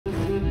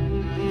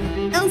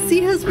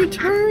Elsie has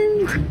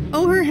returned!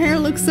 Oh, her hair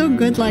looks so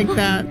good like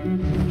that.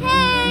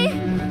 Hey!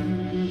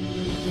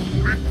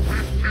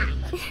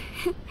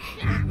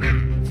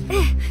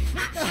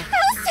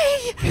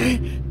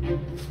 Elsie!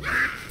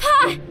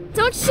 Pa!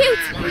 Don't shoot!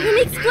 Let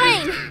me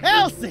explain!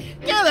 Elsie,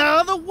 get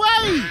out of the way!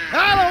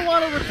 I don't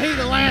want to repeat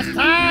it last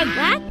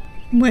time! What?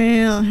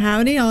 Well,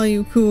 howdy all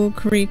you cool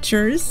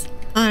creatures.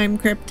 I'm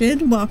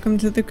Cryptid, welcome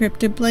to the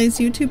Cryptid Plays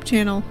YouTube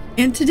channel.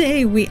 And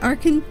today we are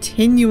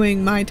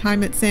continuing my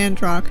time at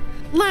Sandrock.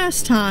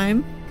 Last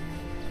time,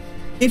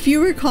 if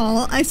you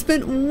recall, I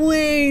spent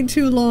way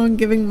too long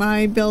giving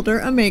my builder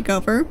a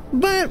makeover,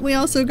 but we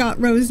also got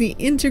Rosie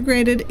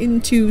integrated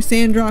into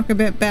Sandrock a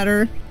bit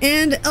better,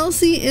 and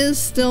Elsie is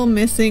still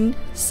missing,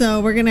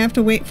 so we're gonna have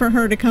to wait for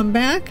her to come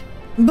back.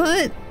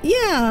 But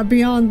yeah,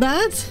 beyond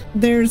that,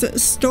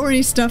 there's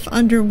story stuff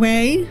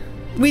underway.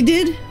 We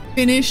did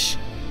finish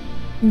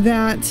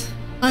that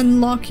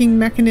unlocking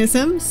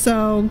mechanism,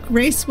 so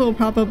Grace will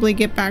probably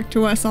get back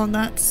to us on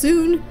that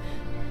soon.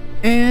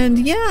 And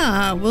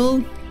yeah,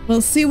 we'll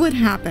see what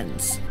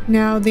happens.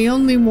 Now, the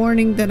only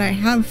warning that I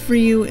have for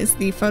you is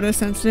the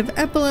photosensitive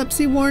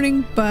epilepsy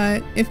warning,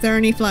 but if there are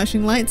any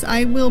flashing lights,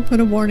 I will put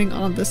a warning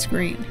on the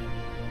screen.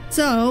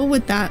 So,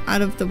 with that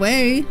out of the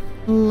way,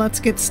 let's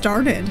get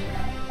started.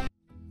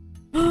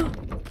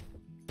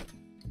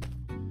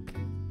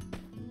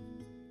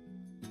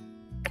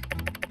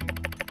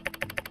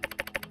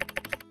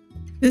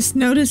 This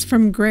note is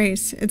from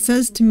Grace. It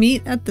says to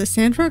meet at the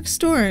Sandrock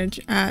storage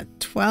at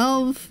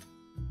 12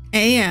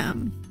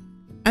 a.m.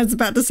 I was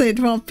about to say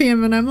 12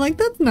 p.m. and I'm like,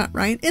 that's not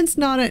right. It's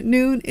not at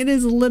noon. It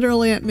is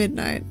literally at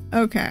midnight.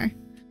 Okay.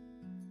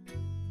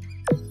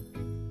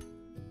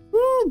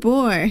 Oh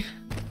boy.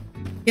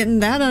 Getting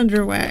that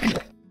underway.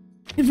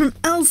 And from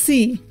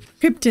Elsie.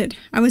 Cryptid.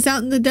 I was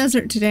out in the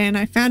desert today and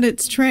I found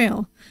its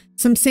trail.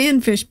 Some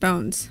sandfish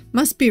bones.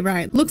 Must be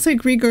right. Looks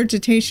like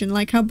regurgitation,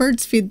 like how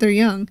birds feed their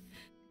young.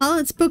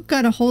 Hollett's book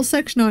got a whole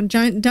section on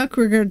giant duck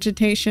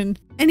regurgitation.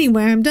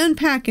 Anyway, I'm done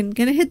packing.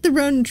 Gonna hit the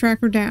road and track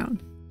her down.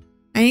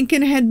 I ain't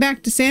gonna head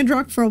back to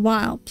Sandrock for a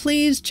while.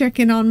 Please check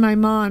in on my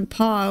ma and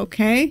pa,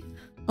 okay?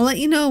 I'll let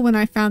you know when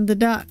I found the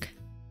duck.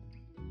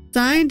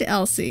 Signed,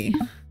 Elsie.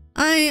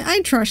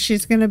 I trust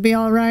she's gonna be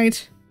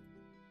alright.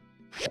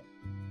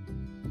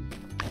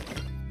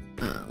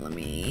 Let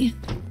me...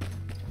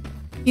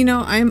 You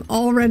know, I'm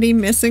already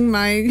missing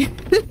my...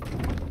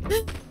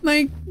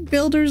 my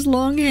builder's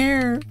long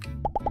hair.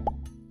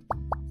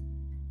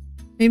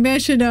 Maybe I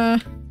should,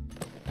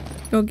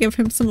 go give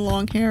him some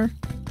long hair.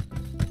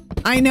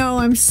 I know,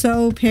 I'm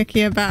so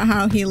picky about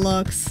how he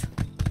looks.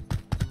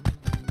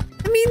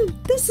 I mean,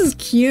 this is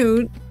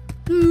cute.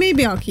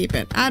 Maybe I'll keep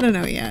it. I don't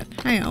know yet.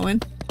 Hi, Owen.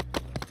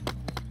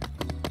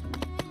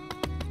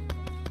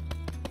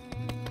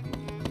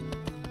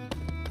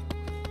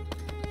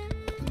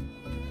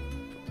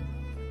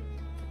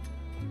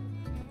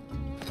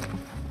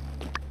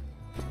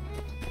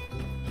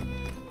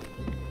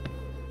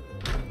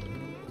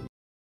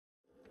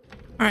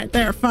 Alright,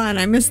 they're fine.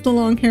 I missed the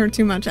long hair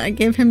too much. I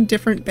gave him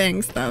different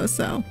bangs though,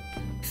 so.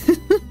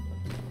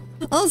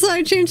 Also,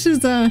 I changed his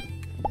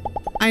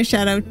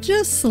eyeshadow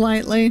just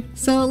slightly,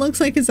 so it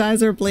looks like his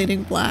eyes are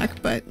bleeding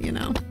black, but you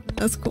know,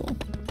 that's cool.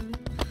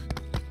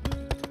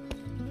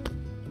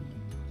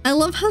 I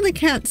love how the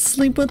cats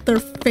sleep with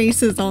their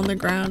faces on the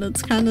ground.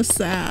 It's kind of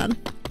sad.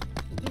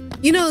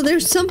 You know,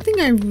 there's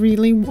something I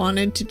really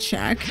wanted to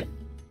check.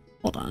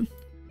 Hold on.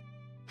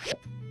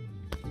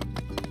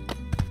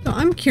 So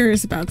I'm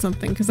curious about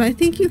something, because I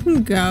think you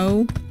can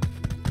go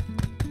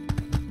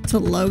to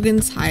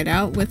Logan's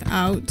hideout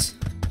without,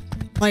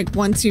 like,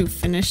 once you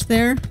finish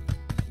there.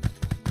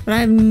 But I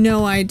have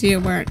no idea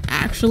where it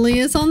actually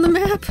is on the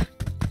map.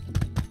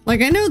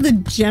 Like, I know the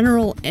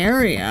general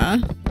area.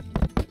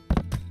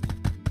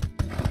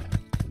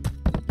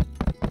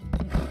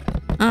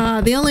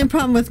 The only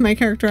problem with my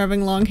character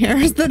having long hair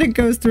is that it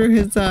goes through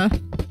his,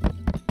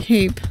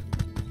 cape.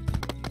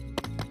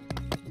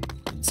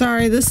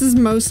 Sorry, this is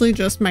mostly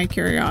just my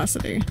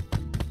curiosity.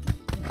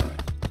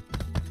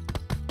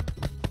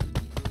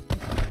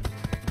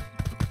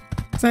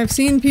 So I've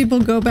seen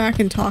people go back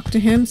and talk to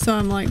him, so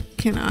I'm like,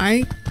 can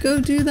I go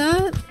do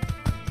that?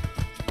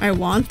 I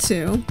want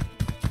to.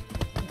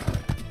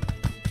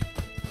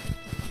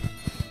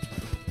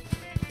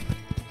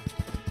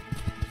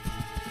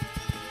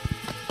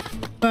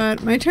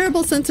 But my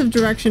terrible sense of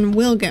direction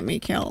will get me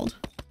killed.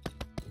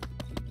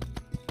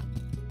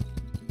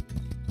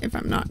 If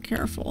I'm not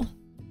careful.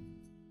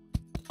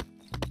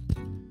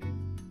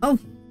 Oh.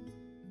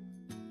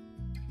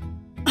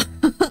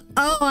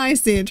 Oh, I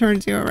see. It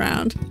turns you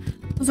around.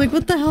 I was like,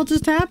 what the hell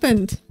just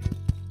happened?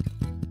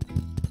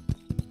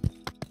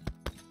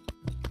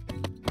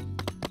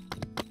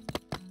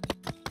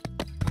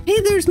 Hey,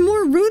 there's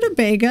more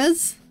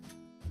rutabagas.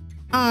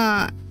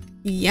 Yeah,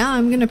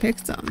 I'm gonna pick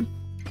some.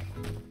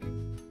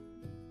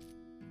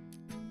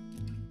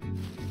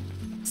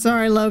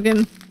 Sorry,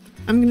 Logan.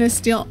 I'm gonna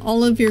steal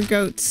all of your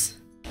goats'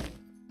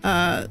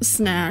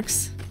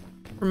 snacks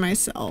for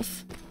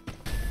myself.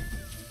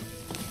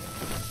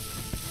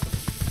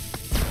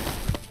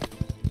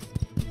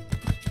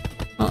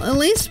 Well, at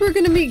least we're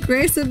gonna meet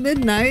Grace at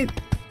midnight.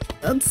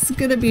 That's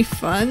gonna be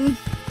fun.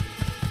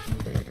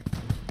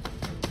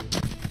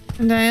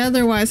 And I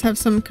otherwise have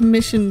some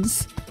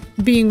commissions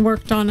being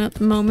worked on at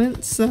the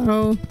moment,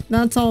 so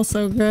that's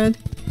also good.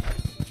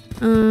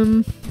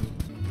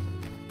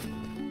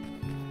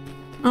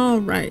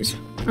 Alright.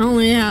 I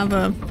only have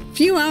a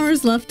few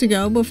hours left to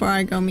go before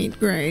I go meet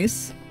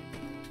Grace.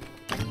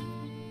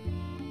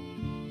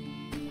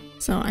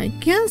 So I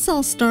guess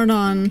I'll start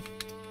on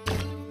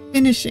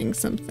finishing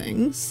some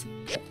things.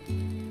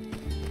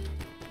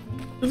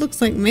 It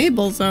looks like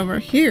Mabel's over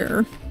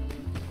here.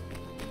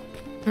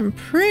 I'm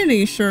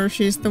pretty sure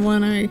she's the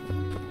one I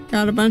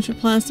got a bunch of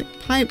plastic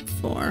pipe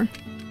for.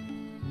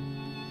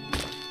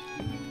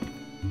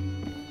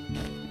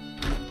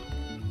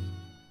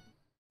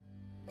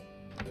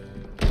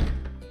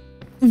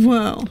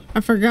 Whoa,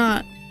 I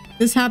forgot.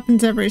 This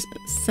happens every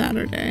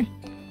Saturday.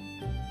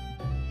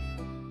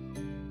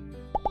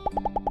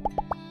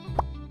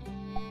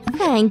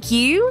 Thank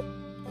you.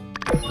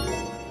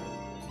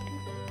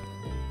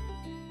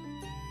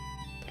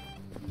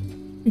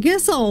 I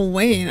guess I'll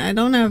wait. I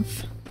don't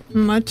have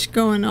much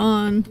going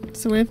on,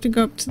 so we have to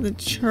go up to the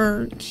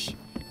church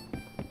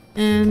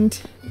and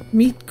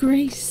meet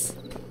Grace.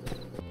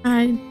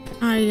 I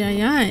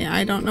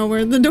don't know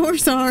where the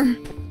doors are.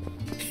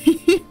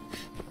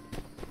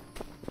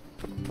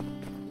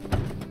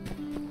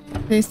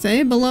 They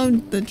say below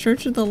the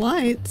Church of the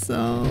Light,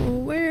 so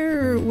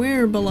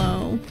where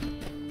below?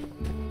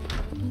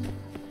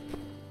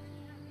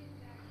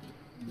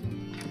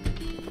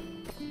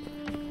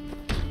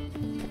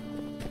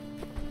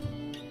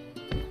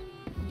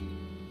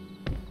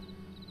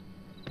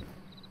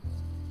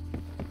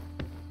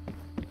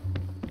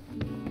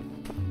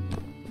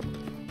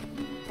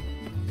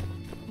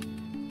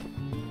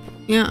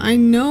 Yeah, I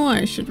know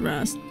I should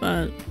rest,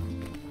 but...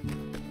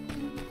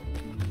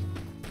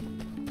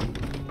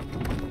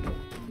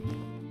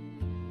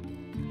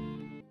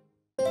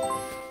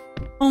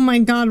 Oh my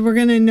god, we're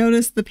gonna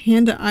notice the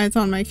panda eyes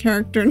on my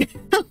character now.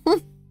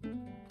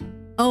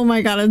 Oh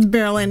my god, it's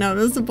barely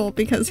noticeable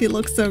because he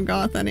looks so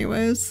goth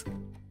anyways.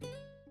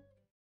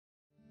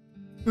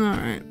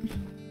 Alright.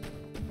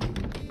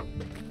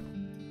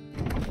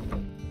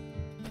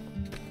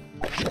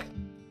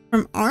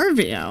 From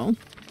Arvio.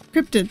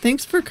 Cryptid,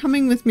 thanks for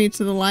coming with me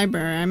to the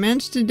library. I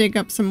managed to dig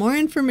up some more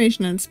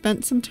information and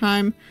spent some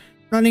time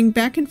running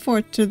back and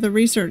forth to the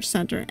research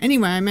center.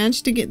 Anyway, I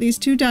managed to get these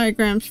two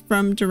diagrams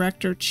from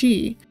Director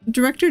Chi.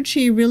 Director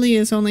Chi really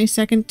is only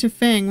second to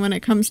Fang when it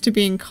comes to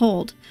being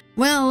cold.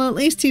 Well, at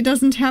least he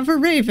doesn't have a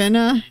raven.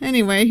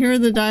 Anyway, here are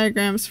the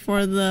diagrams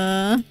for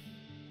the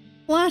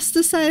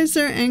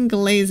plasticizer and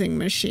glazing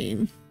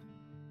machine.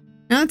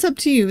 Now it's up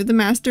to you, the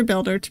master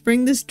builder, to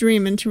bring this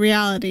dream into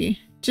reality.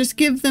 Just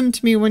give them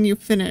to me when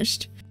you've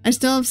finished. I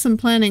still have some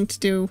planning to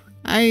do.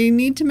 I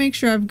need to make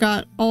sure I've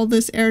got all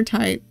this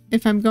airtight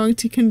if I'm going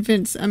to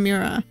convince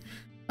Amira.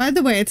 By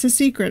the way, it's a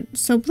secret,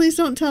 so please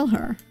don't tell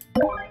her.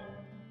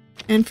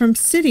 And from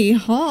City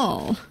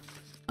Hall.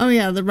 Oh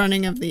yeah, the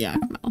running of the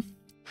yak mill.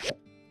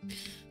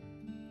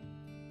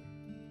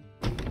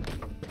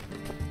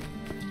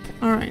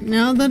 Alright,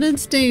 now that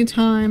it's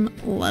daytime,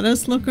 let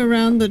us look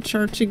around the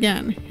church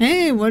again.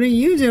 Hey, what are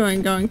you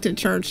doing going to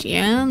church,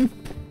 Yan?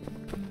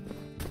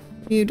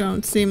 You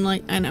don't seem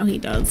like... I know he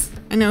does.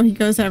 I know he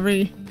goes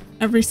every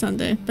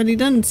Sunday, but he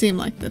doesn't seem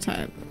like the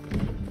type.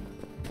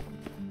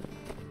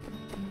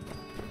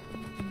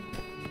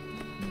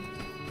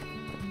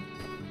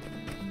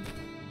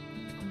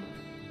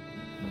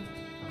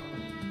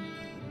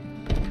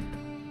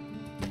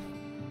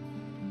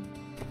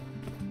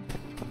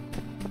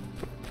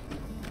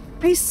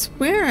 I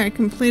swear I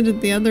completed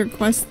the other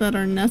quests that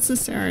are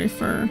necessary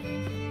for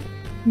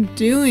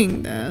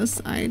doing this.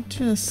 I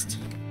just...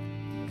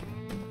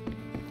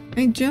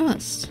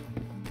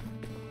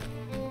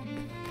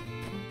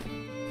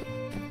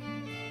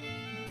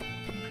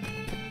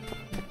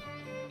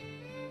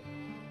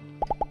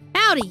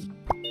 Howdy!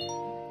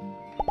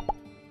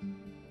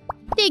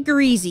 Take her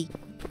easy.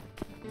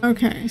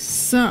 Okay,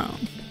 so,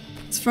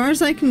 as far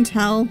as I can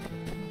tell,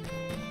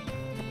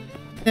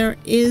 there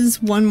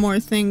is one more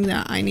thing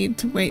that I need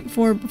to wait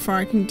for before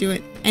I can do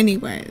it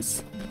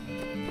anyways.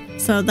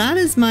 So that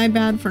is my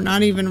bad for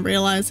not even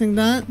realizing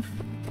that.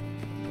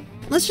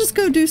 Let's just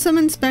go do some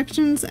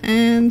inspections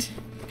and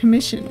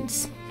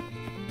commissions.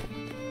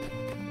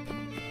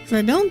 Because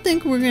I don't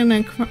think we're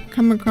gonna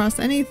come across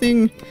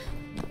anything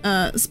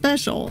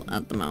special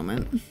at the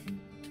moment.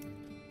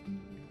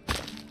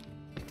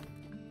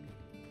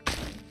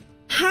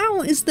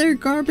 How is there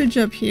garbage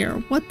up here?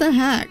 What the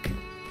heck?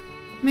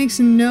 Makes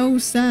no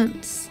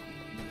sense.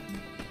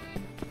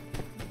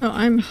 Oh,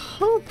 I'm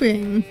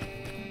hoping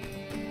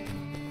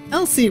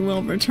Elsie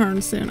will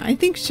return soon. I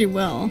think she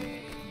will.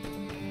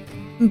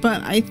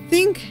 But I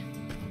think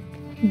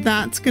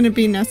that's going to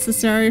be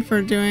necessary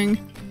for doing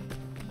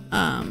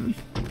the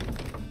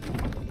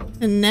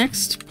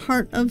next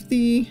part of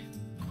the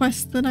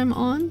quest that I'm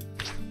on.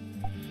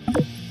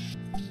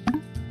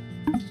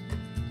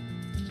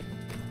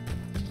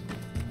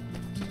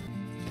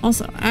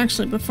 Also,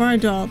 actually, before I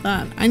do all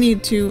that, I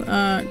need to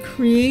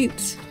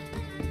create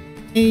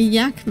a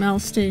yak mail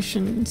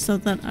station so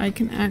that I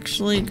can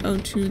actually go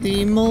to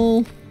the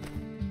mole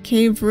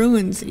cave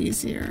ruins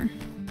easier.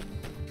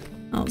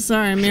 Oh,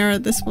 sorry, Mira,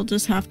 this will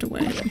just have to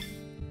wait.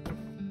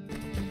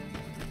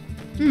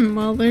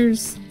 Well,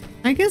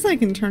 I guess I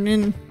can turn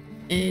in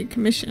a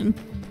commission.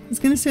 I was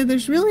gonna say,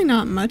 there's really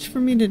not much for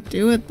me to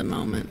do at the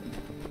moment.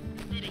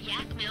 Let a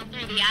yak mill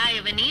through the eye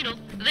of a needle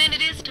than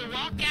it is to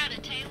walk out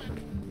a tailor.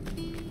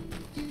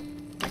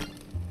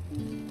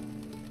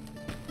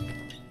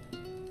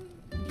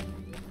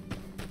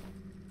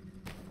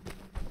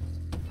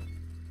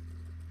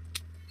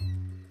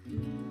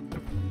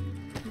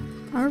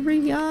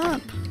 Hurry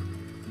up!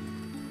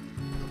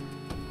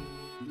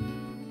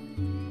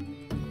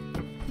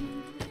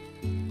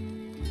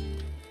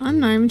 I'm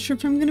not even sure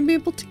if I'm gonna be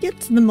able to get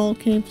to the mole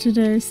cave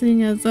today,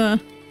 seeing as I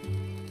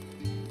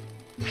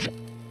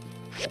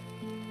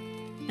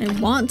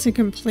want to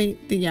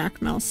complete the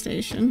yak mail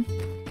station.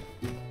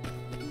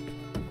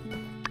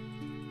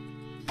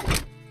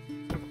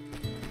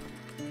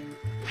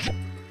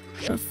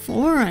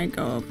 Before I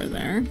go over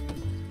there.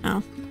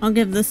 Oh, I'll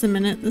give this a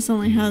minute. This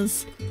only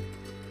has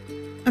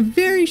a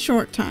very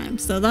short time,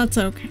 so that's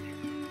okay.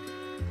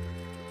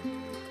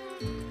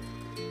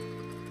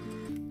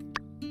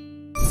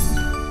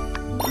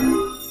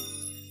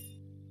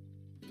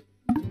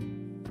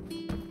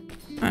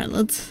 Alright,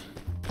 let's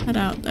head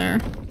out there.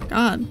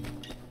 God,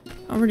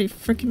 already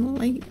freaking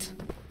late.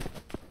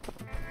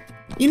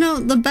 You know,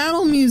 the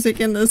battle music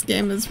in this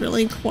game is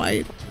really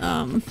quite,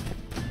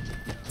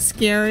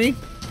 scary.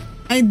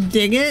 I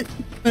dig it,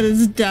 but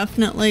it's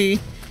definitely,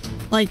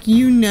 like,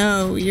 you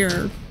know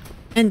you're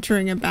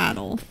entering a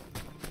battle.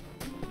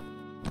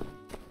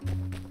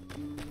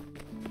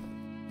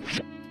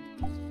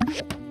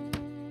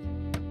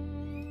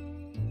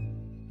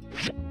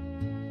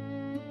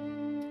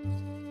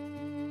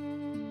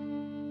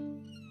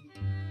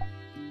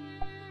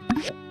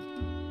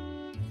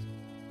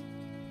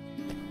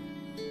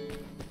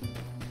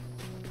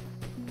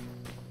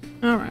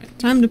 Alright,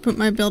 time to put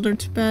my builder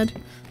to bed.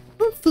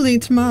 Hopefully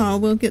tomorrow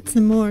we'll get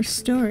some more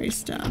story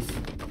stuff.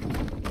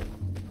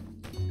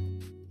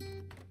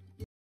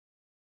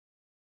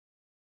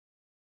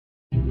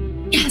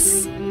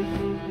 Yes!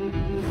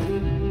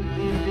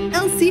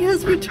 Elsie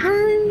has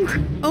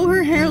returned! Oh,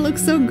 her hair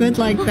looks so good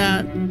like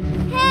that.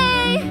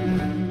 Hey!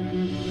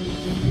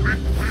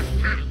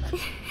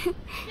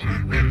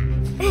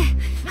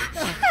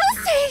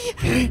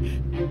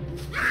 Elsie!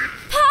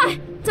 Pa!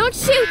 Don't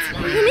shoot!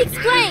 Let me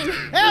explain!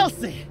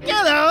 Elsie,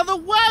 get out of the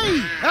way!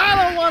 I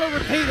don't want to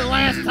repeat the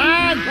last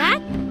time!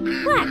 Quack!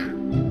 Quack!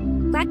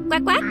 Quack,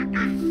 quack, quack!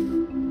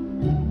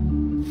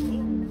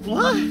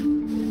 What?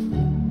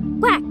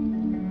 Quack!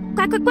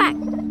 Quack, quack, quack!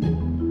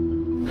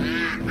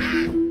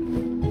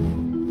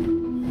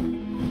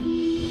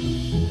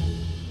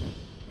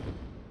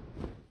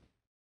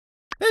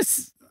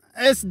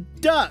 This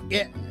duck,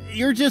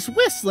 you're just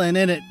whistling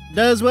and it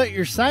does what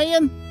you're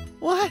saying?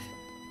 What?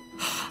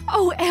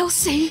 Oh,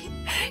 Elsie,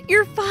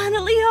 you're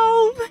finally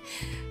home.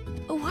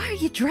 Why are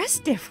you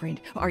dressed different?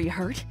 Are you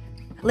hurt?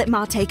 Let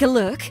Ma take a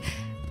look.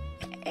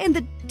 And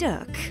the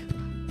duck.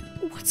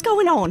 What's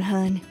going on,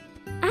 hun?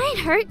 I ain't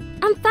hurt.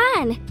 I'm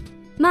fine.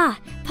 Ma,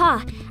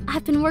 Pa,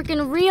 I've been working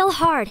real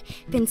hard.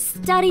 Been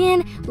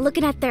studying,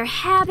 looking at their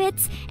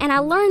habits, and I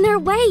learned their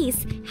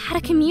ways. How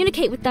to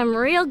communicate with them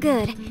real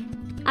good.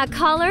 I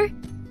call her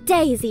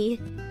Daisy.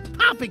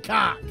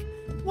 Poppycock!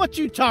 What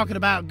you talking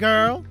about,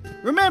 girl?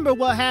 Remember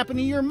what happened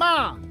to your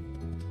ma?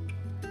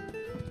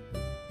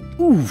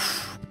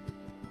 Oof.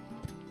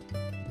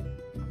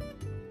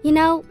 You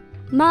know,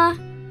 Ma,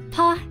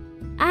 Pa,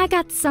 I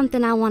got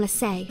something I want to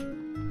say.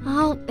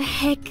 Oh,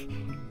 heck,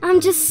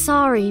 I'm just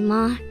sorry,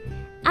 Ma.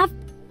 I've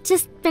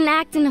just been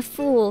acting a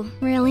fool,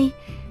 really.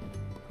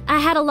 I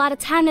had a lot of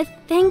time to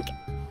think,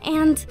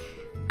 and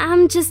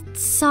I'm just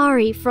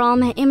sorry for all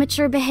my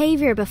immature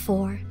behavior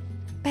before.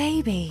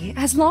 Baby,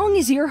 as long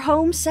as you're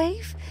home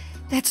safe,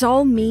 that's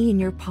all me and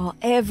your pa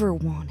ever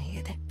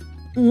wanted.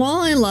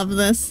 While I love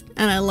this,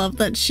 and I love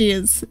that she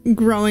is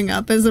growing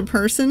up as a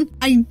person,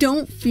 I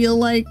don't feel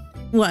like,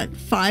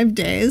 5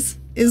 days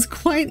is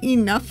quite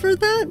enough for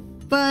that,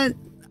 but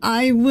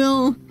I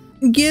will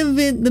give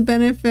it the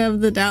benefit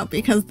of the doubt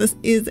because this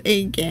is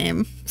a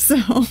game,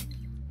 so.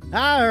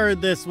 I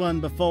heard this one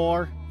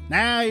before.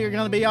 Now you're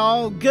gonna be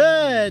all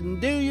good and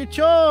do your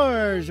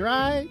chores,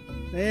 right?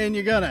 Then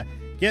you're gonna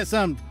get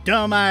some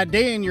dumb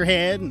idea in your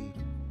head and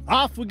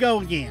off we go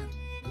again.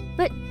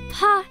 But,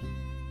 Pa...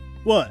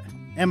 What?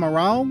 Am I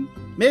wrong?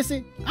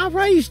 Missy, I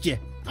raised you.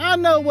 I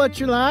know what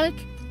you're like.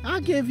 I'll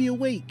give you a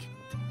week.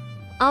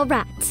 All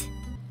right.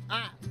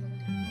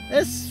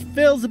 This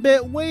feels a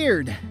bit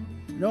weird.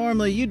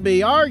 Normally you'd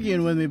be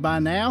arguing with me by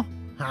now.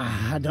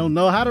 I don't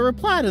know how to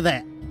reply to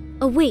that.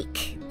 A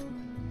week.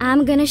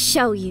 I'm gonna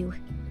show you.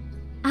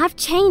 I've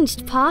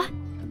changed, Pa.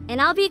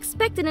 And I'll be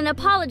expecting an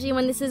apology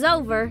when this is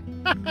over.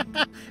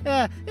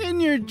 In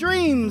your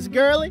dreams,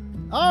 girlie.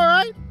 All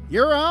right,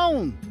 you're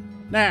on.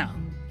 Now,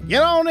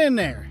 get on in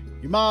there.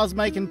 Your ma's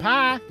making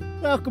pie.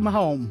 Welcome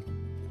home.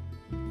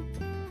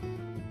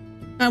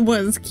 That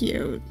was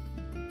cute.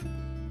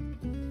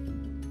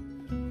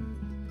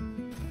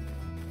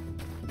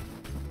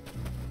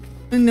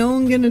 And no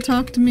one gonna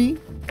talk to me?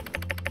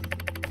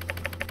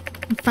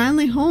 I'm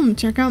finally home.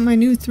 Check out my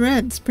new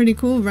threads. Pretty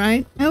cool,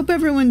 right? I hope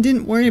everyone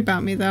didn't worry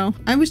about me though.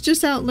 I was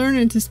just out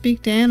learning to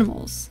speak to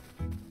animals.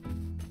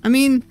 I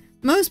mean,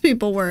 most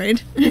people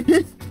worried.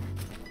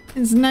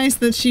 It's nice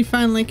that she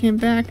finally came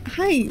back.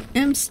 I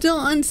am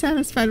still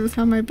unsatisfied with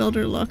how my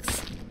builder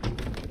looks.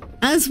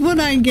 That's what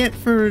I get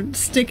for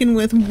sticking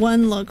with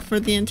one look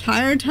for the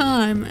entire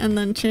time and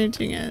then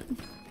changing it.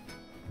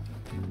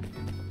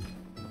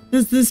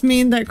 Does this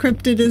mean that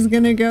Cryptid is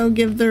gonna go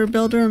give their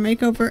builder a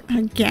makeover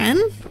again?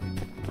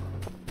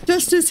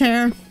 Just his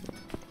hair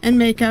and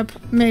makeup,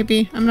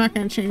 maybe. I'm not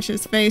gonna change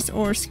his face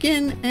or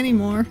skin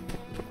anymore.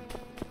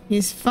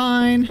 He's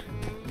fine.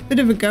 Bit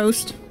of a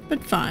ghost,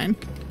 but fine.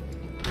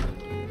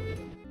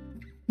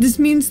 This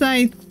means that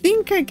I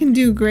think I can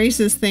do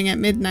Grace's thing at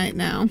midnight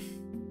now.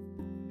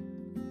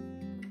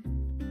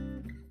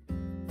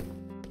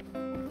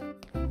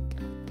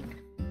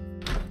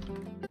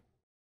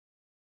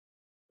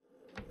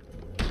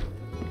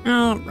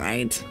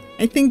 Alright.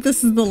 I think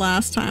this is the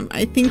last time.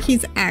 I think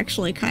he's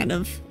actually kind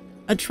of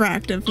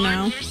attractive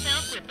now. Arm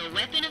yourself with the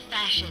weapon of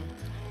fashion.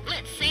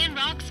 Let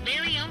Sandrock's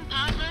very own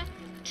Pathea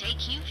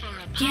take you for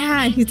a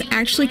Yeah, he's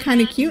actually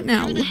kind of cute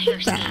now. Look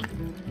at that.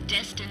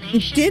 He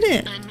did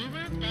it. A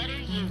newer, better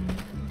you.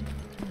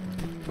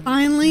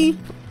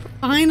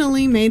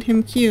 Finally made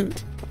him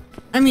cute.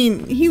 I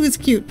mean, he was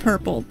cute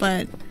purple,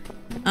 but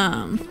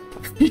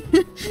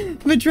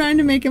but trying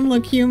to make him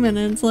look human,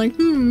 and it's like,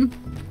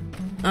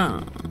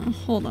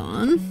 hold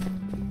on.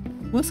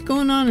 What's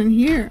going on in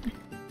here?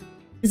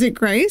 Is it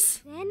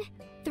Grace? Then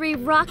 3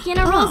 rock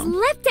rolls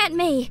leapt at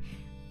me.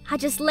 I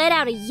just let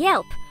out a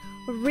yelp,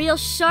 a real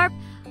sharp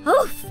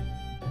oof,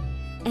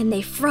 and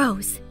they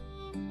froze.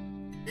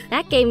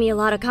 That gave me a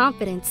lot of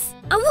confidence.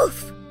 A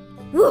woof!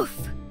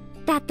 Woof!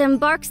 That them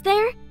barks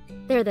there?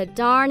 They're the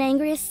darn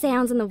angriest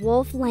sounds in the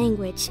wolf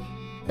language.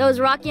 Those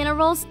rock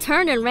rolls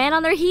turned and ran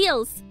on their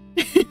heels.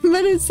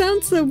 But it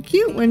sounds so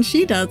cute when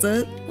she does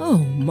it. Oh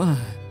my.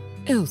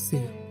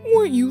 Elsie,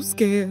 weren't you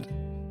scared?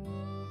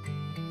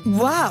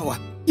 Wow!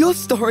 Your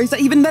stories are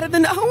even better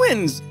than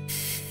Owen's!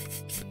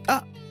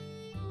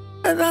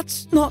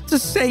 That's not to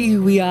say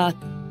we,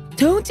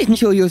 don't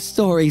enjoy your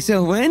stories,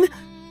 Owen.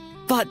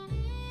 But,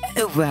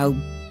 well,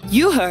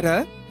 you heard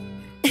her.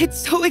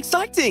 It's so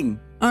exciting!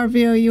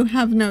 Arvio, you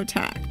have no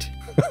tact.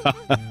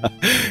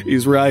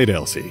 He's right,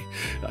 Elsie.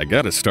 I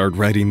gotta start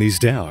writing these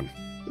down.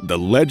 The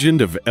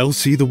Legend of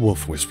Elsie the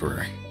Wolf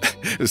Whisperer.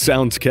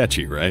 Sounds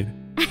catchy, right?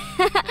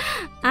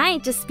 I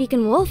ain't just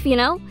speaking wolf, you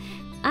know.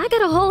 I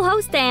got a whole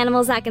host of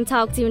animals I can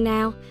talk to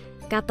now.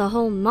 Got the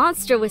whole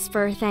monster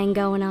whisperer thing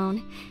going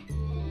on.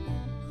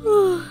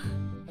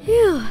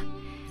 Phew.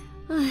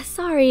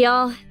 Sorry,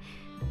 y'all.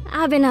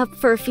 I've been up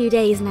for a few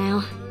days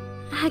now.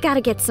 I gotta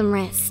get some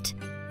rest.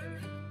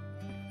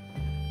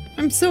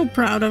 I'm so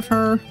proud of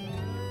her.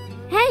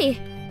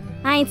 Hey,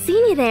 I ain't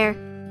seen you there.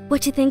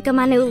 What you think of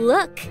my new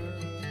look?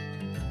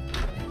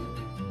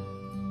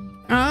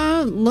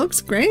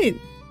 Looks great.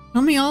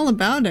 Tell me all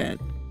about it.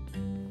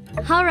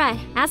 Alright,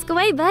 ask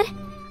away, bud.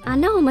 I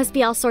know it must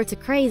be all sorts of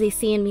crazy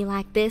seeing me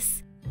like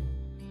this.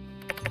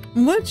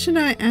 What should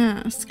I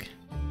ask?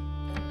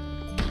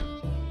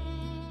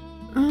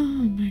 Oh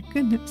my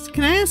goodness.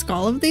 Can I ask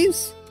all of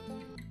these?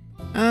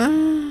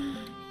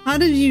 How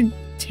did you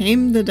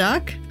tame the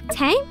duck?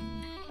 Tame?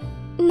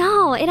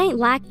 No, it ain't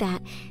like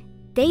that.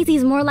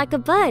 Daisy's more like a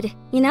bud,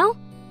 you know?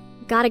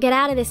 Gotta get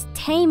out of this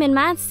taming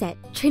mindset.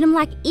 Treat them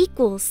like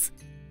equals.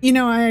 You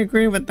know, I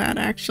agree with that,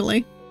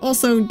 actually.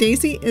 Also,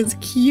 Daisy is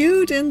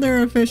cute in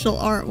their official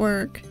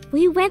artwork.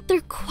 We went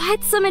through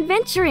quite some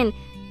adventuring.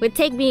 Would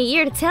take me a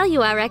year to tell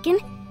you, I reckon.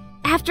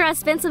 After I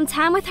spent some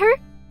time with her,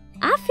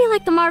 I feel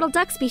like the martel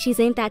duck species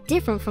ain't that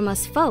different from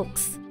us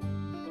folks.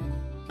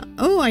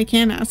 Oh, I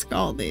can ask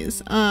all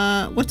these.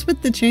 What's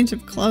with the change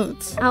of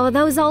clothes? Oh,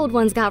 those old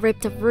ones got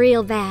ripped up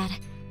real bad.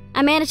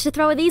 I managed to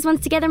throw these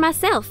ones together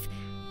myself.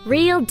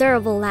 Real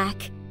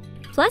durable-like.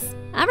 Plus,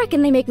 I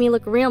reckon they make me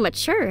look real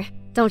mature,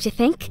 don't you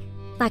think?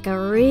 Like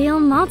a real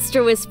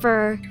monster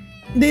whisperer.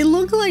 They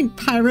look like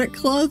pirate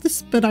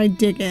clothes, but I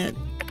dig it.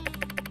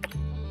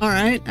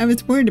 Alright, I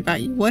was worried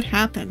about you. What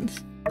happened?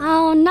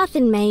 Oh,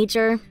 nothing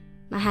major.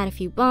 I had a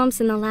few bumps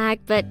and the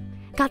like, but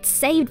got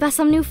saved by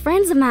some new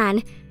friends of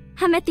mine.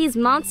 I met these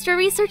monster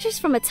researchers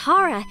from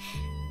Atara.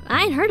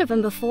 I ain't heard of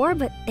them before,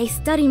 but they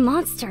study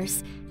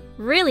monsters.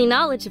 Really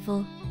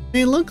knowledgeable.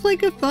 They look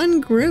like a fun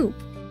group.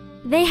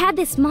 They had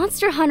this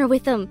monster hunter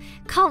with them,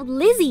 called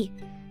Lizzie.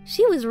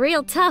 She was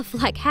real tough,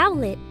 like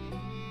Howlett.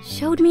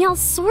 Showed me all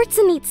sorts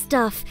of neat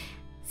stuff.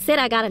 Said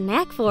I got a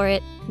knack for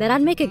it, that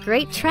I'd make a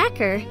great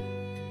tracker.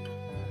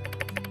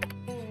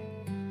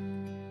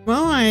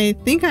 Well, I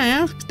think I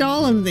asked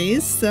all of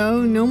these,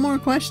 so no more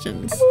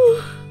questions.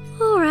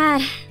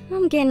 Alright,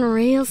 I'm getting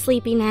real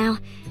sleepy now.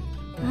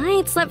 I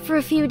ain't slept for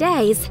a few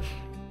days.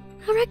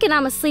 I reckon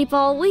I'm asleep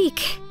all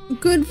week.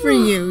 Good for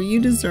you. You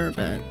deserve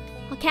it.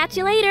 I'll catch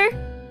you later.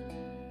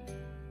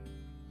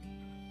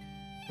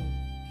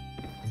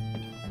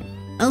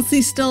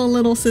 Elsie's still a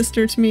little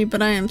sister to me,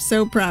 but I am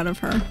so proud of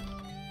her.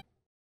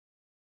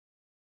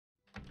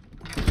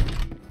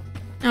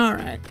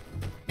 Alright.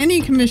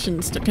 Any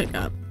commissions to pick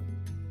up?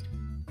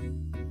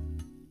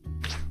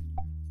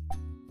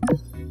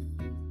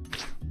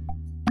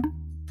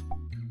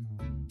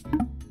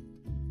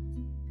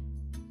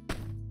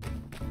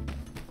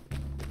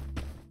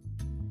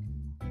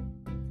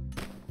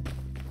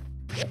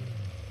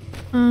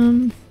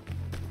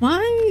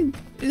 Why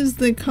is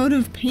the coat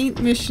of paint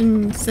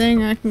mission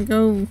saying I can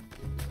go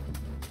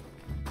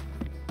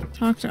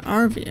talk to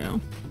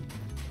Arvio?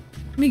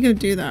 Let me go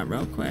do that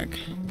real quick.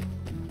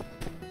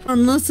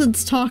 Unless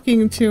it's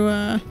talking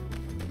to,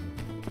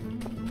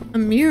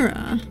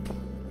 Amira.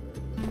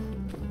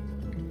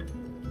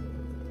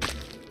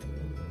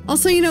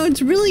 Also, you know,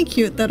 it's really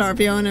cute that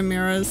Arvio and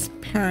Amira's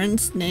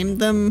parents named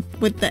them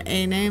with the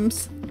A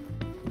names.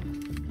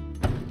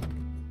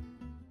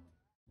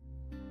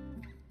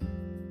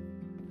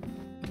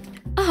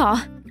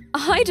 Ah,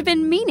 I'd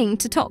been meaning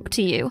to talk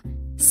to you.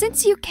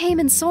 Since you came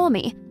and saw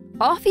me,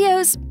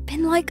 Arvio's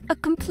been like a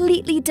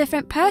completely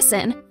different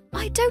person.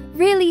 I don't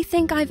really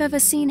think I've ever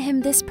seen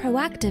him this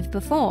proactive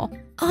before.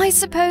 I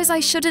suppose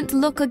I shouldn't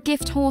look a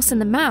gift horse in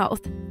the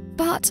mouth,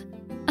 but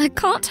I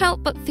can't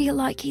help but feel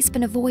like he's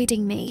been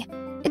avoiding me.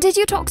 Did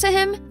you talk to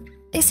him?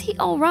 Is he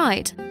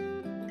alright?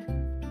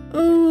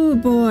 Oh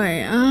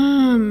boy,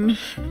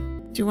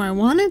 do I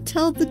want to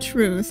tell the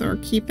truth or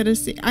keep it a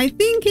secret? I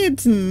think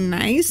it's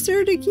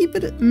nicer to keep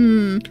it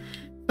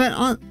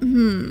but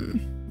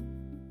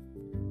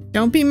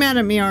don't be mad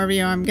at me,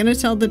 Arvio. I'm gonna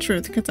tell the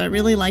truth because I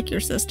really like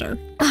your sister.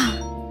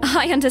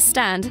 I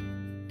understand.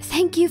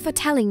 Thank you for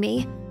telling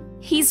me.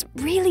 He's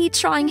really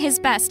trying his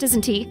best,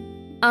 isn't he?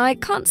 I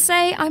can't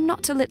say I'm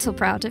not a little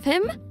proud of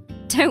him.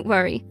 Don't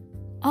worry.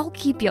 I'll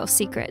keep your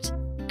secret.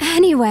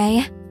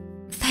 Anyway,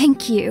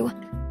 thank you.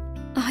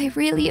 I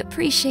really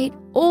appreciate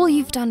all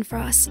you've done for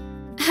us.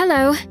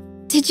 Hello.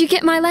 Did you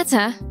get my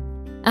letter?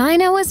 I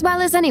know as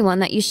well as anyone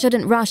that you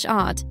shouldn't rush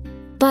art,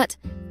 but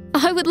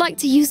I would like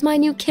to use my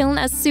new kiln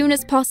as soon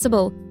as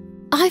possible.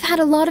 I've had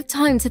a lot of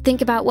time to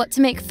think about what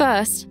to make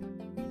first.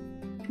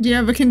 Do you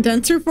have a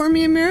condenser for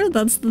me, Amira?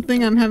 That's the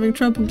thing I'm having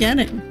trouble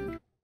getting.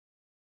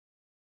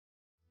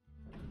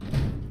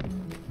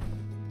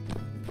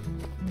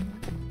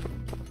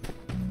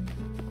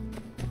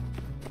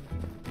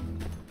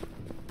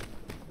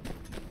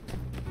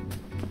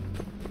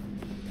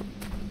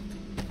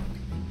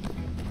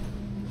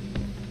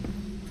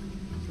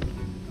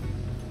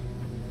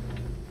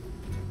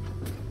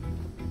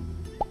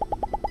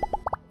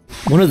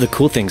 One of the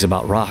cool things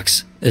about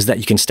rocks is that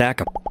you can stack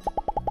them.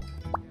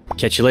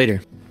 Catch you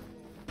later.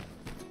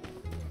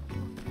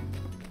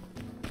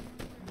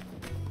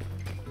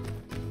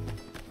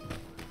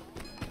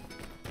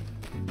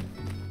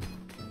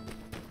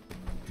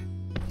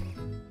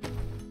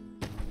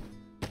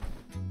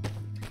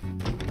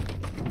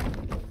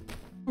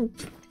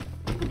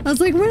 I was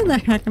like, where the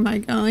heck am I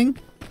going?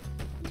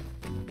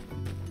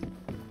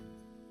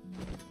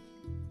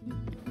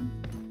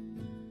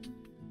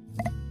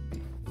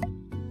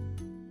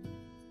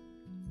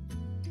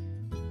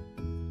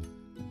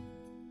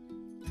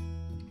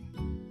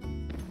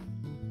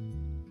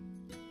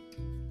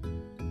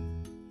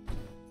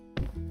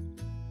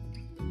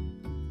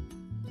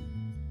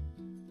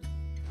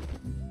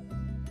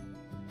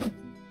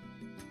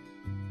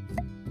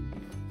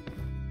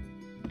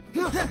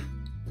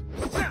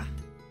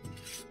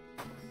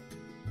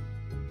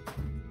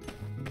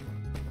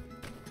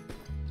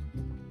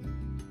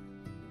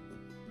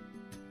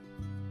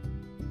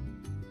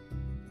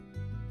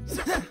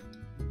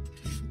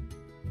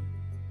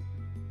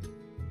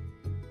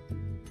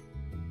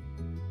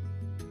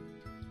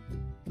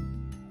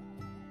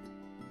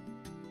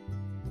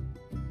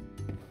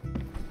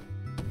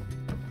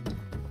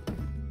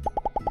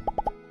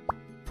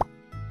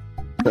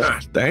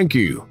 Thank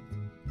you.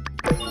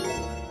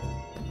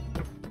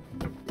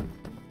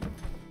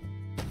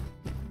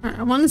 Alright,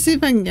 I want to see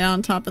if I can get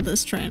on top of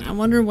this train. I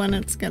wonder when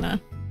it's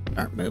gonna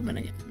start moving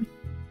again.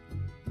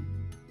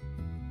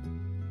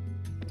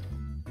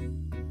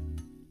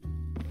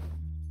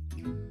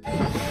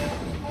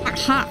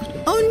 Aha!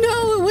 Oh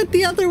no, it went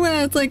the other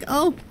way. It's like,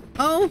 oh,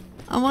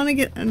 I want to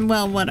get, and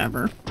well,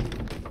 whatever.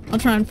 I'll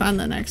try and find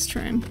the next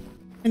train.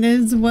 It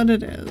is what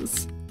it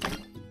is.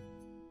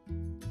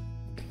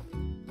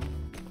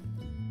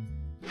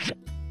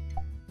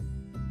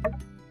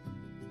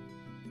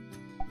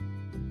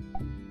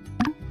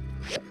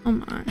 Oh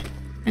my.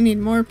 I need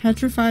more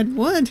petrified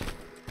wood.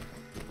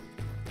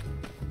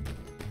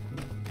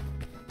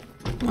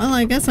 Well,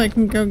 I guess I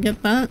can go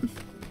get that.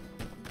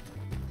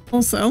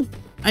 Also,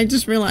 I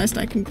just realized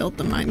I can build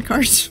the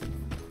minecart.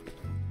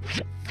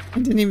 I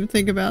didn't even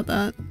think about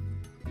that.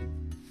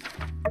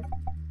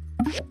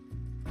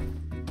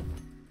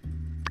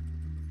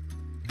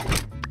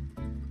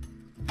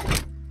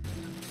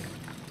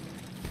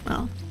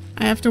 Well,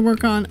 I have to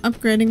work on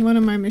upgrading one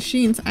of my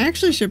machines. I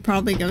actually should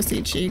probably go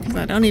see Chi because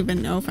I don't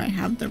even know if I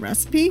have the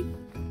recipe.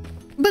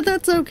 But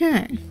that's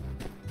okay.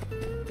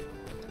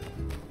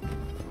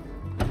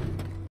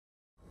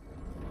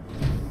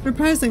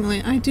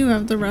 Surprisingly, I do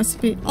have the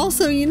recipe.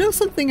 Also, you know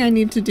something I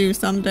need to do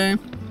someday?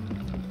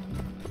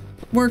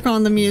 Work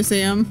on the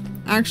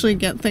museum. Actually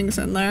get things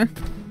in there.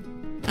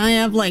 I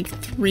have like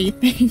 3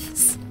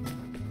 things.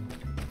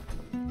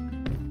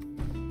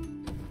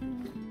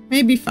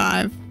 Maybe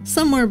 5.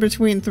 Somewhere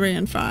between 3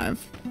 and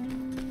 5.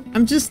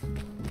 I'm just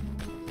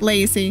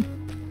lazy.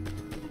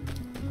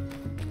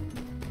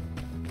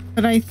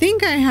 But I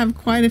think I have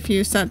quite a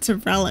few sets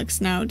of relics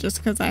now just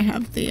because I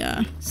have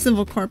the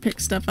Civil Corps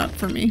pick stuff up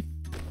for me.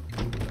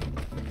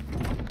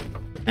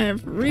 I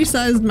have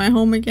resized my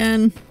home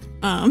again.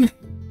 I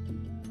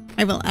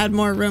will add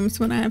more rooms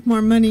when I have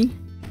more money.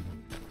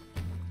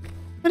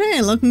 But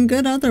hey, looking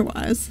good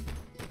otherwise.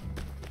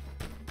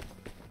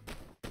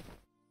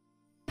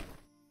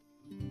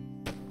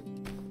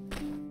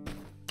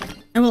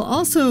 I will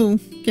also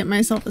get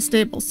myself a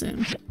stable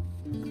soon.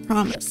 I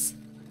promise.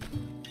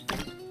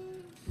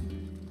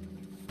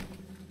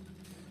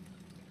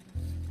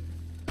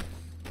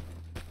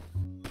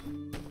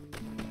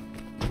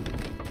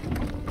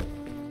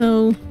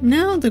 So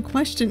now the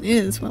question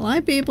is, will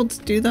I be able to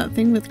do that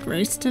thing with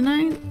Grace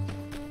tonight?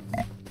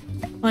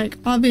 Like,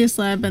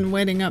 obviously I've been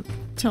waiting up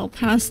till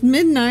past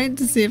midnight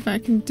to see if I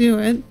can do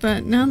it,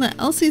 but now that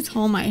Elsie's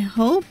home, I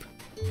hope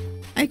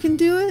I can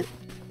do it.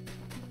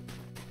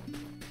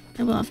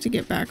 I will have to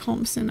get back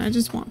home soon. I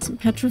just want some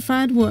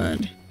petrified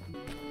wood.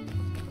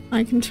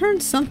 I can turn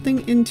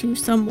something into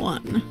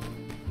someone.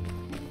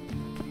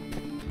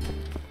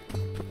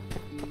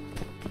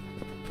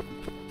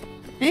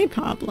 Hey,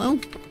 Pablo.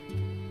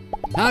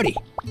 Howdy.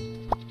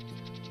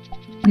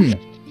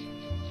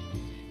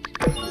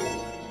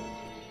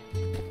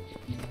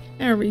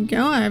 There we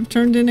go. I have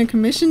turned in a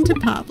commission to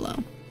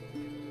Pablo.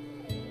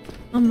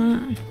 Oh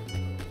my.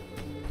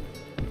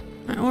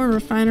 My ore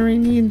refinery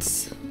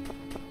needs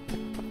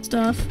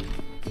stuff.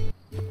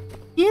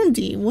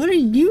 Andy, what are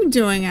you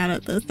doing out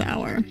at this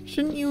hour?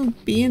 Shouldn't you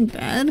be in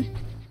bed?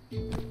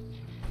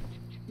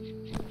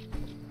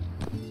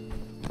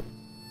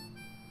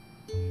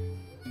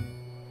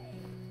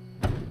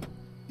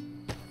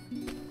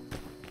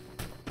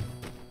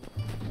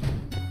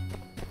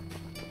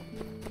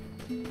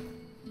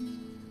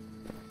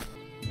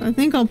 I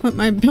think I'll put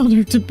my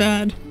builder to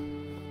bed.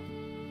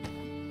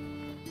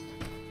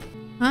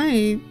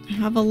 I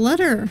have a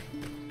letter,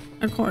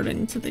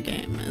 according to the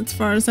game, as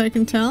far as I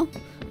can tell.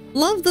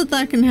 Love that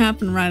that can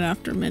happen right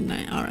after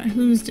midnight. Alright,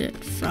 who's it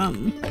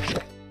from?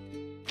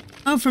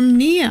 Oh, from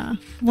Nia.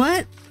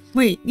 What?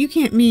 Wait, you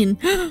can't mean...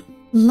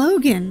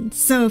 Logan!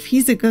 So if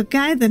he's a good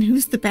guy, then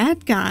who's the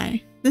bad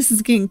guy? This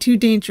is getting too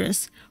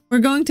dangerous. We're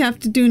going to have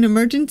to do an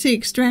emergency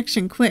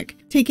extraction quick.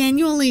 Take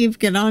annual leave,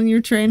 get on your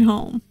train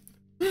home.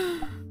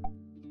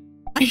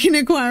 I can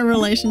acquire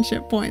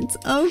relationship points.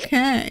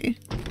 Okay.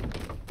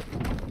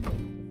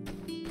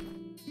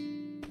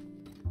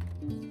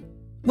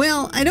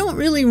 Well, I don't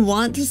really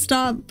want to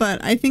stop,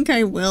 but I think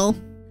I will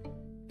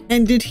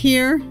end it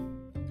here.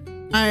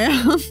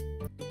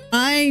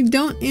 I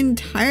don't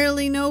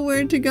entirely know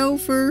where to go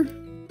for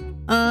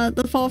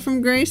the Fall from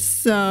Grace,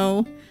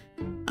 so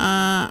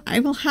I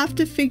will have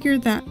to figure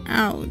that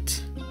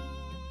out.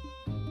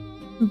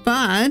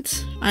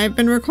 But I've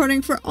been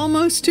recording for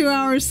almost 2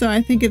 hours, so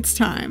I think it's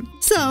time.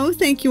 So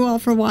thank you all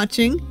for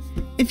watching.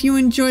 If you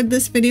enjoyed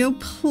this video,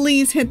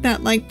 please hit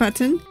that like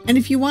button. And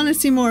if you want to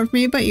see more of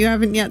me but you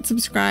haven't yet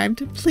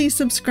subscribed, please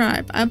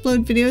subscribe. I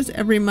upload videos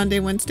every Monday,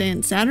 Wednesday,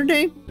 and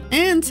Saturday,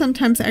 and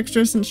sometimes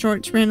extras and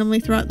shorts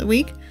randomly throughout the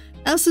week.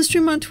 I also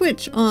stream on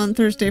Twitch on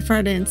Thursday,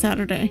 Friday, and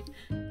Saturday.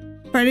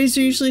 Fridays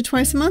are usually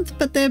twice a month,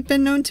 but they have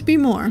been known to be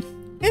more,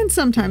 and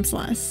sometimes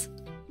less.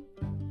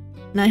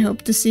 And I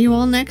hope to see you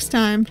all next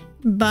time.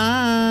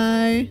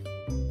 Bye!